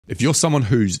If you're someone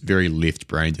who's very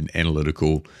left-brained and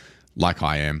analytical, like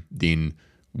I am, then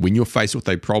when you're faced with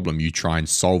a problem, you try and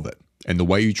solve it. And the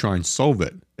way you try and solve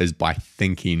it is by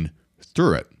thinking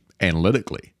through it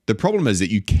analytically. The problem is that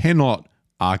you cannot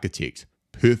architect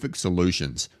perfect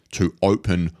solutions to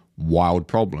open, wild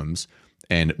problems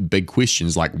and big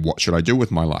questions like, what should I do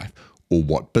with my life? Or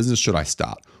what business should I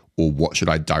start? Or what should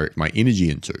I direct my energy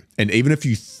into? And even if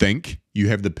you think you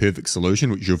have the perfect solution,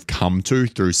 which you've come to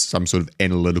through some sort of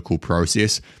analytical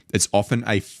process, it's often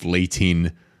a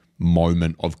fleeting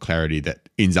moment of clarity that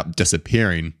ends up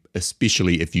disappearing,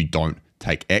 especially if you don't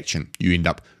take action. You end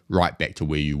up right back to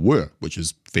where you were, which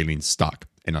is feeling stuck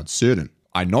and uncertain.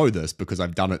 I know this because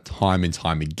I've done it time and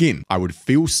time again. I would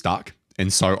feel stuck,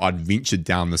 and so I'd venture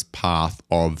down this path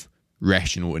of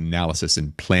rational analysis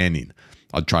and planning.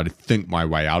 I'd try to think my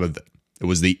way out of it. It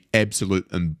was the absolute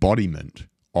embodiment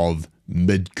of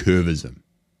mid-curvism,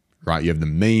 right? You have the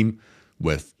meme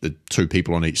with the two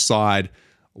people on each side.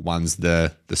 One's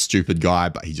the stupid guy,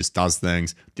 but he just does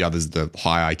things. The other's the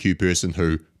high IQ person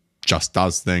who just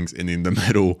does things. And then the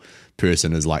middle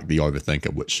person is like the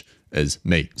overthinker, which is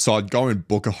me. So I'd go and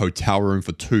book a hotel room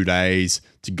for 2 days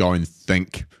to go and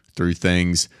think through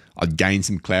things. I'd gain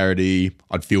some clarity.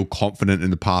 I'd feel confident in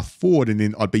the path forward, and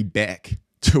then I'd be back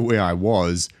to where I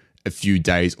was a few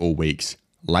days or weeks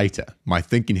later. My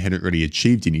thinking hadn't really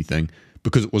achieved anything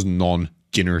because it was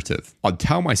non-generative. I'd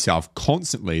tell myself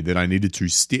constantly that I needed to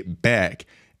step back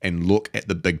and look at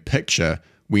the big picture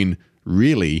when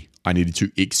really I needed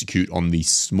to execute on these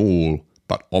small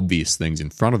but obvious things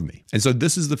in front of me. And so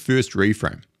this is the first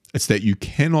reframe. It's that you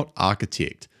cannot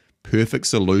architect perfect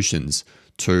solutions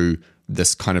to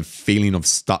this kind of feeling of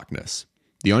stuckness.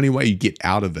 The only way you get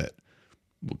out of it,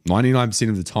 99%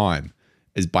 of the time,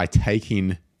 is by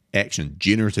taking action,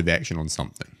 generative action on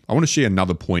something. I want to share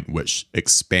another point which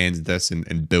expands this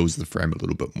and builds the frame a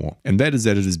little bit more. And that is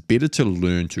that it is better to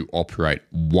learn to operate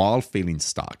while feeling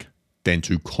stuck than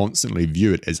to constantly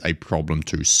view it as a problem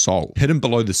to solve. Hidden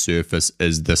below the surface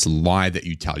is this lie that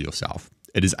you tell yourself.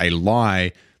 It is a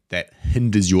lie that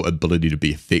hinders your ability to be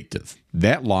effective.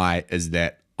 That lie is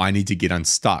that I need to get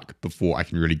unstuck before I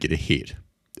can really get ahead.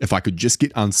 If I could just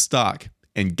get unstuck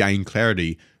and gain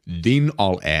clarity, then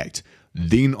I'll act,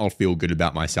 then I'll feel good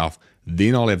about myself,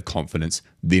 then I'll have confidence,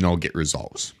 then I'll get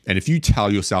results. And if you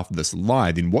tell yourself this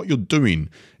lie, then what you're doing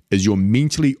is you're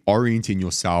mentally orienting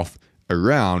yourself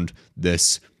around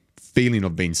this feeling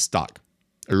of being stuck,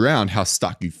 around how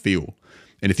stuck you feel.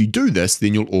 And if you do this,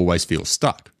 then you'll always feel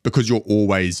stuck because you're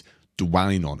always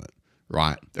dwelling on it,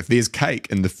 right? If there's cake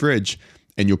in the fridge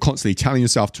and you're constantly telling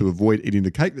yourself to avoid eating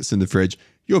the cake that's in the fridge,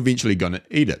 you're eventually going to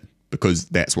eat it because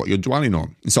that's what you're dwelling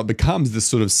on. And so it becomes this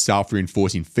sort of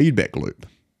self-reinforcing feedback loop.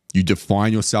 You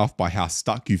define yourself by how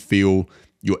stuck you feel.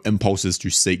 Your impulse is to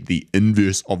seek the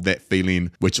inverse of that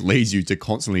feeling, which leads you to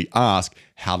constantly ask,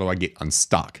 how do I get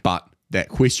unstuck? But that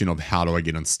question of how do I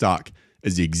get unstuck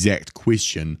is the exact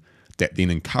question that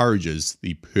then encourages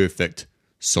the perfect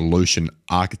solution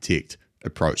architect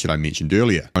approach that I mentioned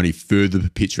earlier. Only further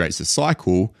perpetuates the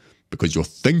cycle because you're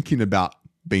thinking about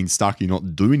being stuck, you're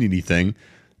not doing anything,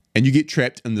 and you get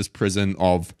trapped in this prison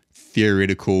of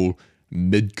theoretical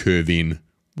mid-curving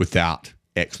without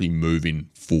actually moving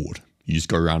forward. You just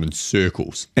go around in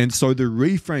circles. And so the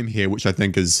reframe here, which I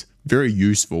think is very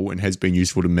useful and has been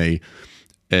useful to me,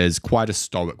 is quite a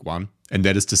stoic one. And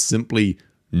that is to simply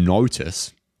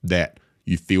notice that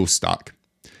you feel stuck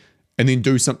and then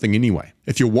do something anyway.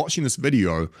 If you're watching this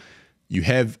video, you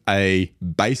have a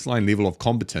baseline level of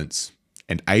competence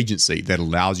and agency that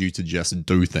allows you to just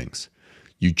do things.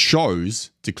 You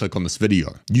chose to click on this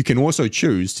video. You can also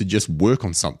choose to just work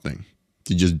on something,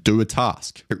 to just do a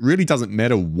task. It really doesn't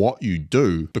matter what you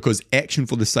do because action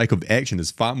for the sake of action is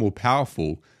far more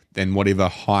powerful than whatever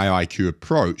high IQ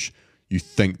approach you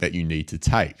think that you need to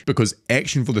take. Because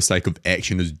action for the sake of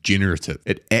action is generative.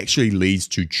 It actually leads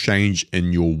to change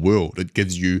in your world. It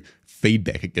gives you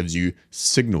feedback. It gives you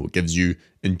signal. It gives you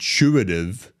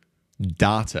intuitive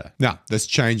data. Now, this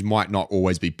change might not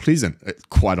always be pleasant. It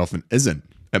quite often isn't.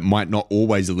 It might not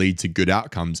always lead to good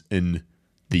outcomes in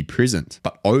the present,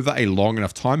 but over a long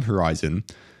enough time horizon,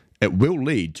 it will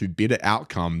lead to better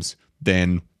outcomes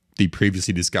than the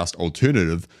previously discussed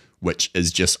alternative, which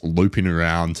is just looping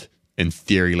around in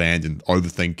theory land and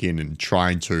overthinking and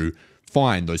trying to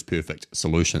find those perfect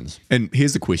solutions. And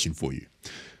here's the question for you.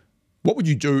 What would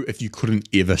you do if you couldn't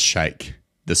ever shake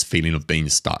this feeling of being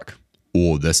stuck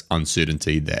or this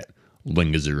uncertainty that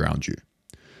lingers around you?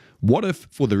 What if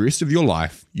for the rest of your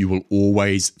life, you will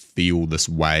always feel this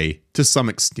way to some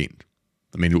extent?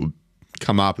 I mean, it will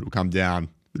come up, it will come down,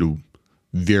 it will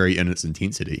vary in its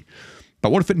intensity.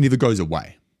 But what if it never goes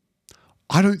away?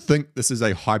 I don't think this is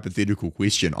a hypothetical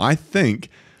question. I think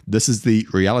this is the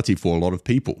reality for a lot of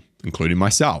people, including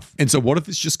myself. And so what if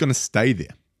it's just going to stay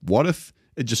there? What if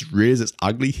it just rears its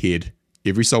ugly head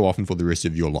every so often for the rest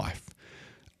of your life?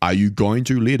 Are you going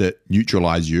to let it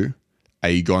neutralize you? Are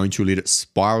you going to let it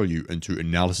spiral you into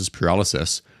analysis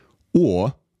paralysis?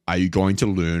 Or are you going to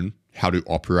learn how to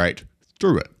operate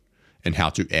through it and how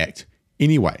to act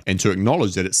anyway? And to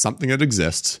acknowledge that it's something that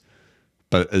exists,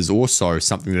 but it is also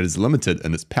something that is limited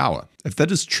in its power. If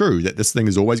that is true, that this thing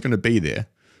is always going to be there,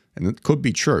 and it could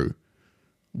be true,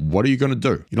 what are you going to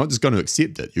do? You're not just going to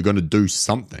accept it. You're going to do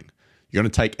something. You're going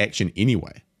to take action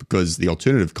anyway, because the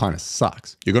alternative kind of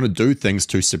sucks. You're going to do things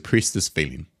to suppress this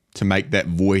feeling, to make that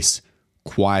voice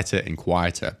quieter and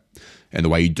quieter. And the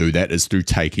way you do that is through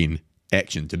taking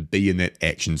action, to be in that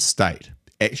action state,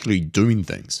 actually doing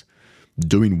things,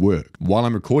 doing work. While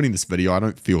I'm recording this video, I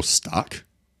don't feel stuck.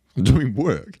 I'm doing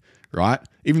work, right?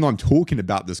 Even though I'm talking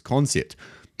about this concept,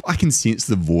 I can sense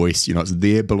the voice, it's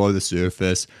there below the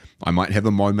surface. I might have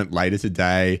a moment later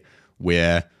today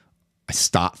where I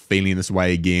start feeling this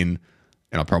way again,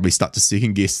 and I'll probably start to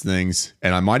second guess things.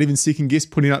 And I might even second guess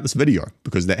putting out this video,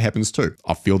 because that happens too.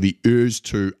 I feel the urge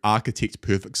to architect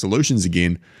perfect solutions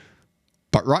again.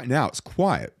 But right now it's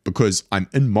quiet because I'm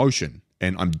in motion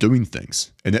and I'm doing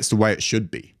things. And that's the way it should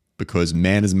be, because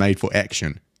man is made for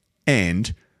action.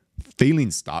 And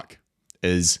feeling stuck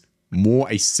is more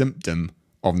a symptom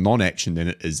of non-action than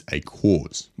it is a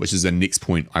cause, which is the next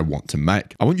point I want to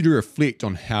make. I want you to reflect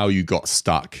on how you got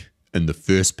stuck in the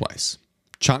first place.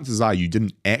 Chances are you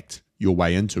didn't act your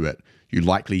way into it. You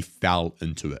likely fell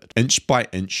into it. Inch by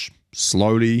inch,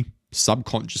 slowly,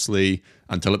 subconsciously,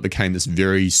 until it became this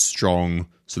very strong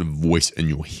sort of voice in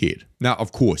your head. Now,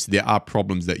 of course, there are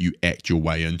problems that you act your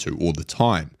way into all the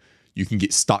time. You can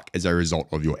get stuck as a result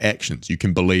of your actions. You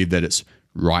can believe that it's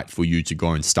right for you to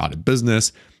go and start a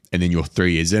business, and then you're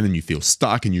 3 years in and you feel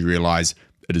stuck and you realize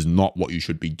it is not what you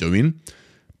should be doing.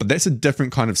 But that's a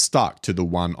different kind of stuck to the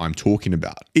one I'm talking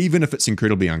about. Even if it's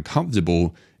incredibly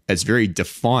uncomfortable, it's very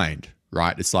defined,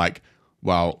 right? It's like,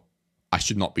 well, I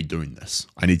should not be doing this.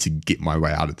 I need to get my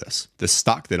way out of this. The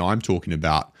stuck that I'm talking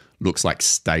about looks like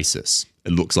stasis.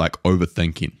 It looks like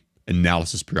overthinking,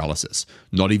 analysis paralysis,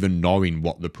 not even knowing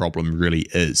what the problem really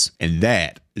is. And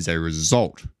that is a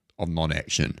result of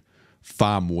non-action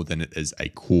far more than it is a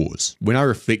cause. When I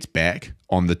reflect back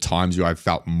on the times where I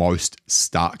felt most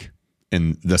stuck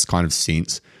in this kind of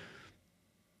sense,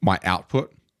 my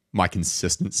output, my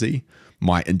consistency,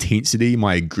 my intensity,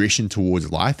 my aggression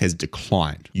towards life has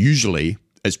declined. Usually,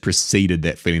 it's preceded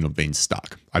that feeling of being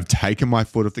stuck. I've taken my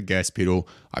foot off the gas pedal.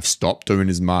 I've stopped doing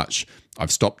as much.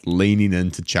 I've stopped leaning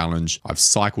into challenge. I've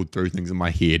cycled through things in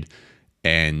my head,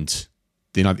 and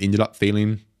then I've ended up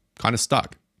feeling kind of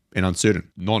stuck and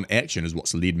uncertain. Non-action is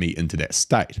what's led me into that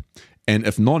state. And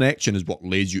if non-action is what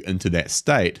leads you into that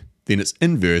state, then its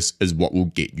inverse is what will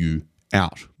get you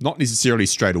out. Not necessarily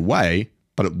straight away,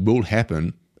 but it will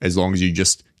happen as long as you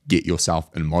just get yourself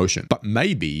in motion. But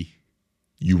maybe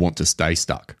you want to stay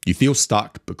stuck. You feel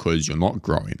stuck because you're not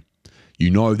growing.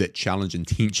 You know that challenge and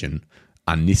tension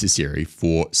are necessary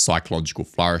for psychological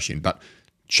flourishing, but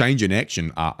change and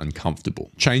action are uncomfortable.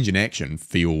 Change and action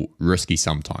feel risky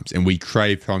sometimes, and we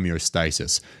crave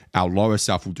homeostasis. Our lower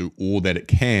self will do all that it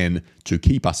can to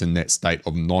keep us in that state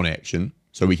of non-action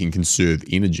so we can conserve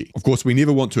energy. Of course, we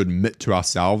never want to admit to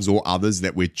ourselves or others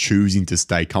that we're choosing to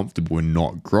stay comfortable and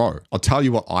not grow. I'll tell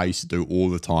you what I used to do all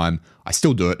the time. I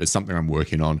still do it. It's something I'm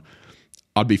working on.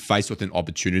 I'd be faced with an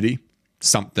opportunity,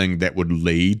 something that would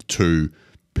lead to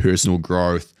personal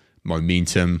growth,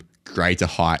 momentum, greater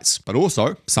heights, but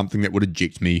also something that would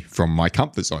eject me from my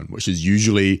comfort zone, which is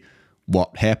usually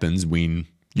what happens when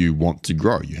you want to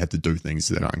grow. You have to do things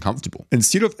that are uncomfortable.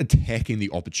 Instead of attacking the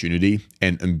opportunity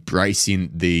and embracing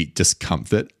the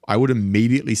discomfort, I would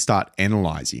immediately start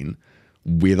analyzing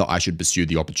whether I should pursue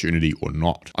the opportunity or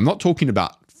not. I'm not talking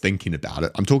about thinking about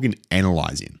it. I'm talking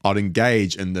analyzing. I'd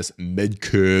engage in this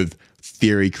mid-curve,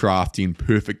 theory crafting,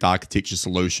 perfect architecture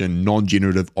solution,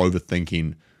 non-generative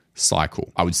overthinking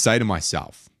cycle. I would say to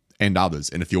myself and others,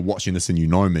 and if you're watching this and you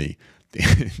know me,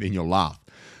 then you'll laugh.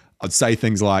 I'd say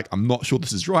things like, I'm not sure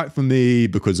this is right for me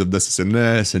because of this and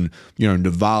this. And,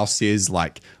 Naval says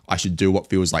like, I should do what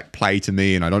feels like play to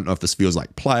me. And I don't know if this feels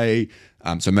like play.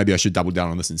 So maybe I should double down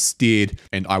on this instead.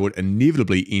 And I would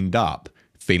inevitably end up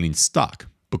feeling stuck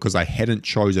because I hadn't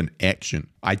chosen action.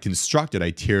 I'd constructed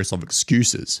a terrace of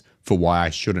excuses for why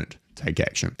I shouldn't take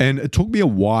action. And it took me a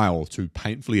while to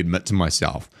painfully admit to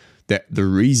myself that the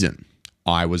reason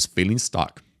I was feeling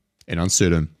stuck and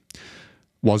uncertain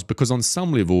was because on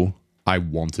some level, I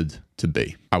wanted to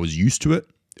be. I was used to it.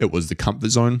 It was the comfort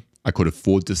zone. I could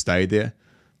afford to stay there.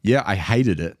 Yeah, I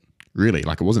hated it, really.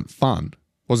 Like, it wasn't fun,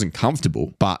 it wasn't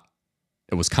comfortable, but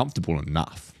it was comfortable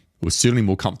enough. It was certainly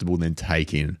more comfortable than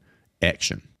taking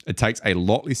action. It takes a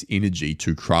lot less energy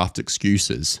to craft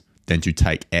excuses than to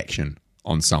take action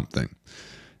on something.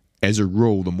 As a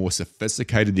rule, the more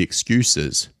sophisticated the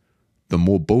excuses, the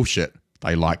more bullshit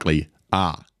they likely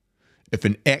are. If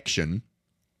an action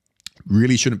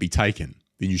really shouldn't be taken,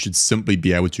 then you should simply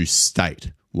be able to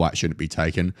state why it shouldn't be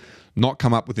taken, not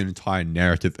come up with an entire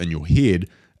narrative in your head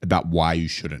about why you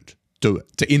shouldn't do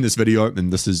it. To end this video,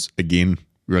 and this is, again,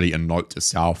 really a note to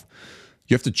self,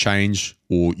 you have to change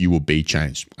or you will be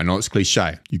changed. I know it's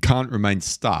cliche. You can't remain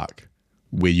stuck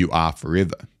where you are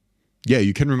forever. Yeah,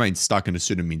 you can remain stuck in a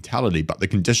certain mentality, but the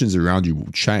conditions around you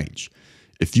will change.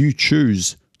 If you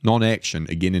choose non-action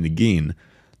again and again,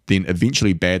 then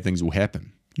eventually bad things will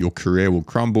happen. Your career will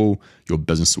crumble, your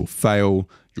business will fail,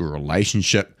 your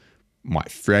relationship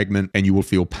might fragment, and you will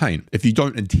feel pain. If you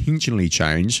don't intentionally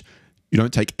change, you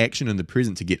don't take action in the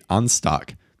present to get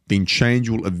unstuck, then change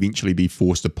will eventually be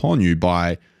forced upon you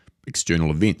by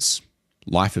external events,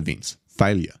 life events,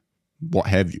 failure, what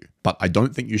have you. But I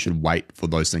don't think you should wait for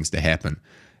those things to happen.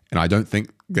 And I don't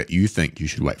think that you think you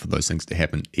should wait for those things to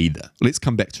happen either. Let's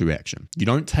come back to action. You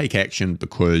don't take action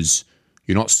because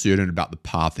you're not certain about the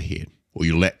path ahead, or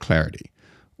you lack clarity,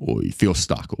 or you feel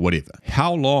stuck, or whatever.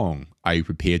 How long are you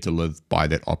prepared to live by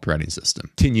that operating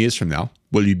system? 10 years from now,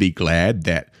 will you be glad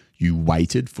that you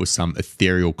waited for some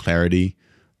ethereal clarity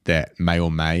that may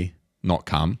or may not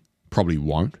come? Probably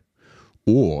won't.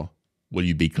 Or will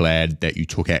you be glad that you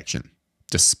took action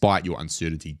despite your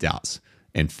uncertainty, doubts,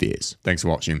 and fears? Thanks for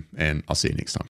watching, and I'll see you next time.